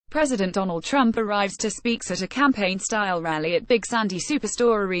President Donald Trump arrives to speak at a campaign-style rally at Big Sandy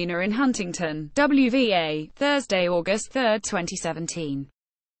Superstore Arena in Huntington, WVA, Thursday, August 3, 2017.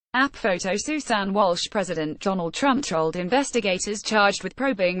 App photo. Susan Walsh. President Donald Trump trolled investigators charged with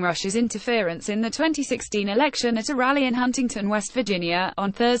probing Russia's interference in the 2016 election at a rally in Huntington, West Virginia,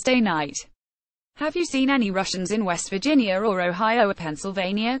 on Thursday night. "Have you seen any Russians in West Virginia or Ohio or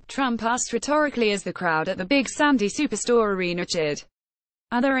Pennsylvania?" Trump asked rhetorically as the crowd at the Big Sandy Superstore Arena cheered.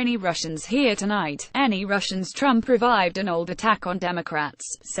 "Are there any Russians here tonight? Any Russians?" Trump revived an old attack on Democrats,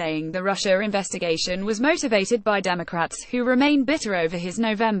 saying the Russia investigation was motivated by Democrats who remain bitter over his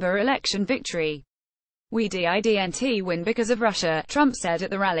November election victory. "We didn't win because of Russia," Trump said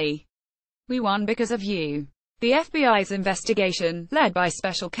at the rally. "We won because of you." The FBI's investigation, led by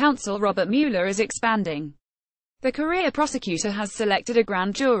Special Counsel Robert Mueller, is expanding. The career prosecutor has selected a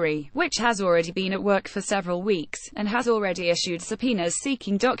grand jury, which has already been at work for several weeks, and has already issued subpoenas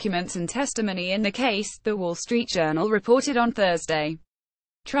seeking documents and testimony in the case, The Wall Street Journal reported on Thursday.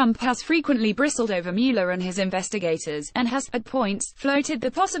 Trump has frequently bristled over Mueller and his investigators, and has, at points, floated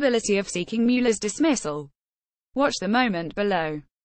the possibility of seeking Mueller's dismissal. Watch the moment below.